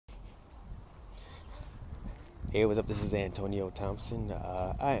Hey, what's up? This is Antonio Thompson.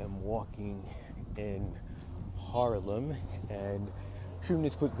 I am walking in Harlem and shooting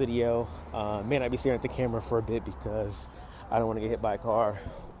this quick video. May not be staring at the camera for a bit because I don't want to get hit by a car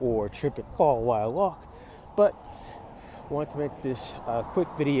or trip and fall while I walk. But I want to make this quick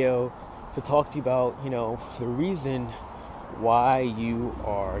video to talk to you about, the reason why you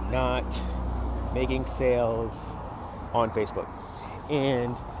are not making sales on Facebook.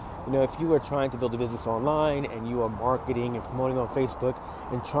 And if you are trying to build a business online and you are marketing and promoting on Facebook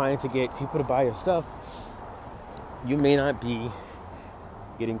and trying to get people to buy your stuff, you may not be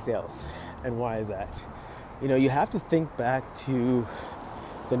getting sales. And why is that? You have to think back to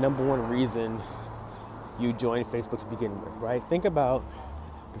the number one reason you joined Facebook to begin with, right? Think about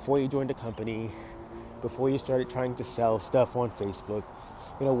before you joined a company, before you started trying to sell stuff on Facebook,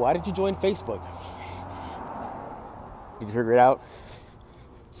 why did you join Facebook? Did you figure it out?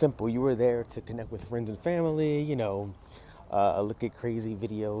 Simple. You were there to connect with friends and family, look at crazy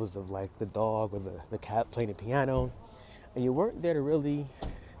videos of like the dog or the cat playing the piano. And you weren't there to really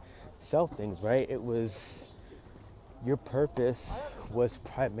sell things, right? It was, your purpose was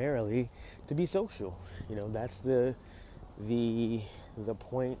primarily to be social. That's the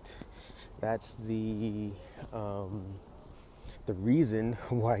point. That's the reason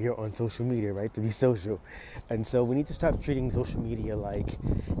why you're on social media, right? To be social. And so we need to stop treating social media like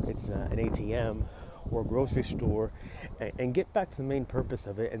it's an ATM or a grocery store and get back to the main purpose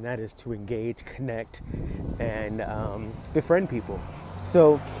of it, and that is to engage, connect, and befriend people.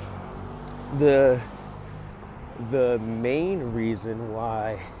 So the main reason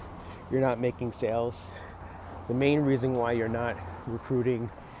why you're not making sales, the main reason why you're not recruiting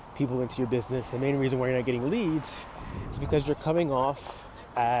people into your business, the main reason why you're not getting leads is because you're coming off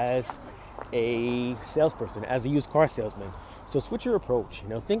as a salesperson, as a used car salesman. So switch your approach.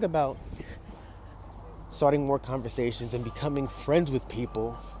 Think about starting more conversations and becoming friends with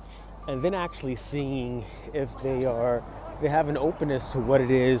people, and then actually seeing if they have an openness to what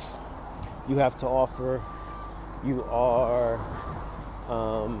it is you have to offer, you are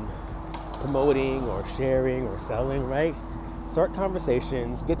promoting or sharing or selling, right? Start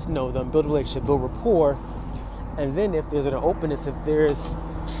conversations, get to know them, build a relationship, build rapport. And then if there's an openness, if there's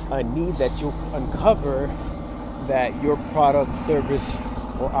a need that you uncover that your product, service,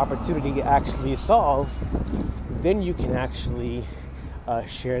 or opportunity actually solves, then you can actually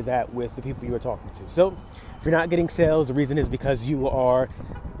share that with the people you are talking to. So if you're not getting sales, the reason is because you are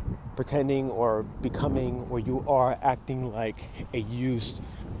pretending or becoming, or you are acting like a used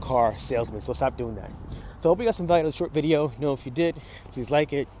car salesman. So stop doing that. So I hope you got some value out of the short video. If you did, please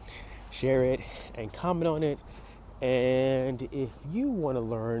like it, share it, and comment on it. And if you want to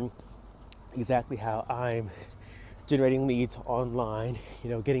learn exactly how I'm generating leads online,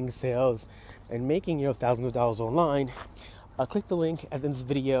 getting sales and making, thousands of dollars online, click the link at the end of this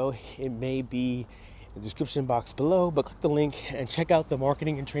video. It may be in the description box below, but click the link and check out the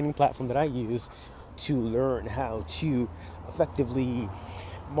marketing and training platform that I use to learn how to effectively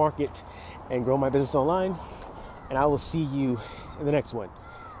market and grow my business online. And I will see you in the next one.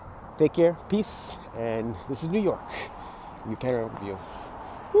 Take care, peace, and this is New York. Your panoramic view.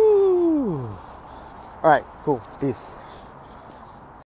 Woo! All right, cool, peace.